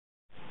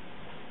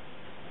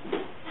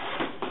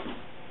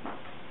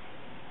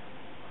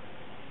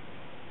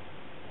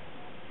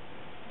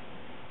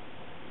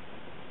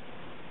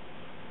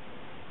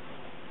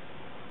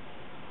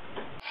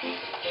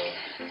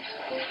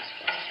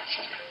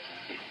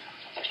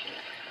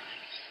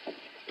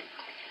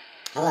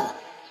Hello.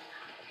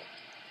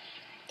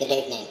 Good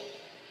evening.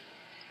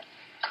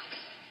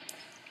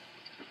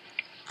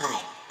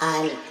 Hi.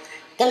 I'm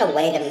gonna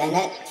wait a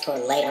minute for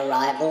late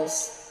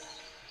arrivals.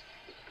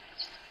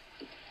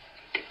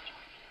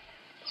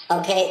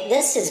 Okay,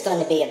 this is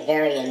going to be a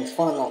very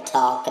informal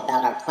talk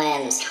about our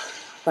plans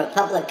for a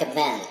public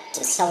event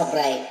to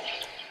celebrate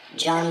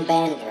John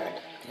Banvard,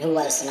 who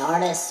was an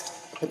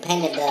artist who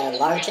painted the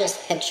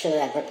largest picture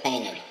ever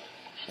painted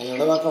in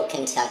Louisville,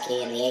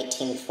 Kentucky in the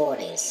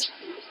 1840s.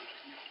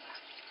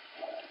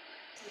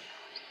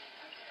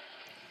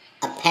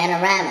 A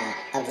panorama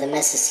of the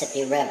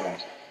Mississippi River.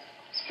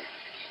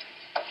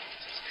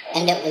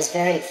 And it was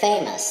very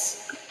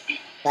famous,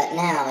 but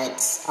now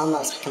it's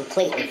almost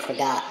completely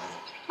forgotten.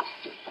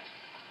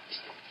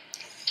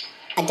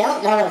 I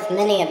don't know if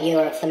many of you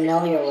are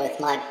familiar with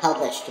my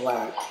published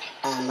work,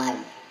 my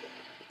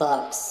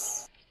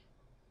books.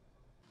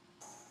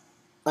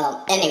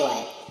 Well,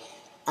 anyway,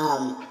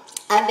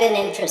 I've been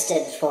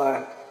interested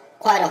for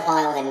quite a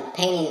while in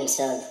paintings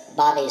of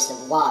bodies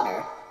of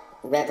water,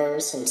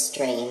 rivers and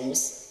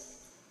streams,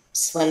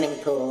 swimming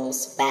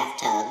pools,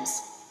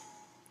 bathtubs.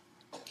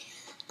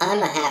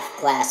 I'm a half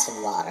glass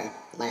of water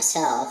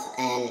myself,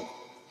 and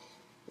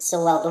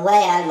so, well, the way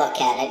I look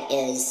at it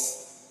is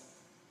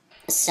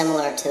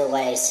similar to the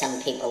way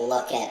some people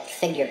look at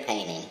figure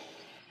painting.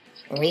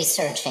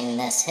 Researching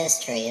this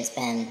history has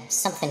been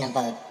something of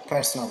a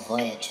personal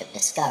voyage of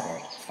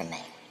discovery for me.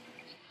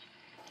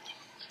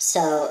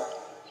 So,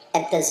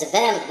 at this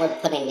event we're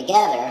putting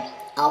together,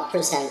 I'll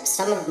present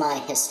some of my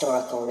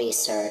historical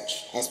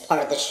research as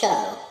part of the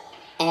show,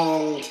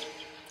 and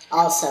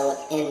also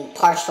in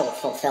partial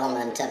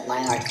fulfillment of my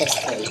art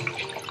history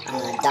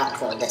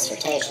doctoral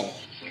dissertation.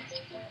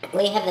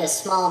 We have this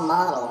small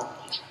model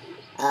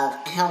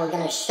of how we're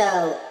going to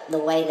show the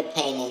way the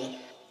painting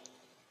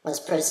was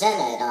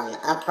presented on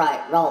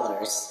upright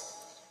rollers,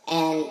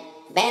 and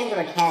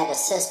Banvard had a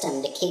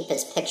system to keep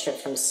his picture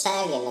from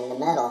sagging in the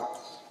middle.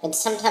 It's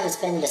sometimes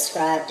been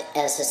described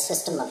as a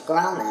system of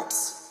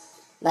grommets,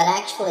 but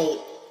actually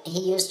he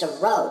used a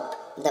rope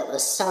that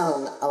was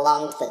sewn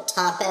along the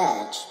top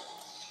edge,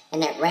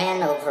 and it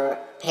ran over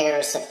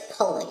pairs of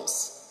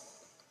pulleys,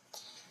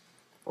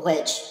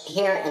 which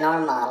here in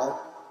our model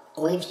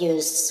we've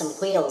used some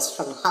wheels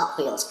from Hot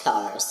Wheels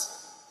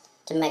cars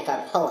to make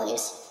our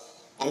pulleys,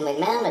 and we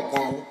mounted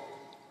them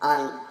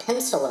on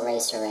pencil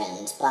eraser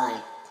ends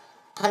by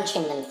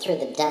punching them through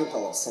the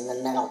dimples in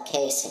the metal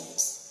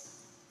casings.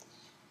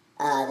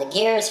 The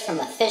gears from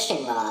a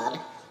fishing rod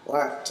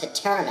work to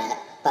turn it,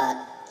 but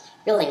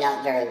really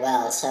not very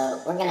well,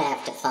 so we're going to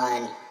have to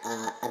find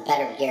a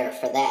better gear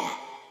for that.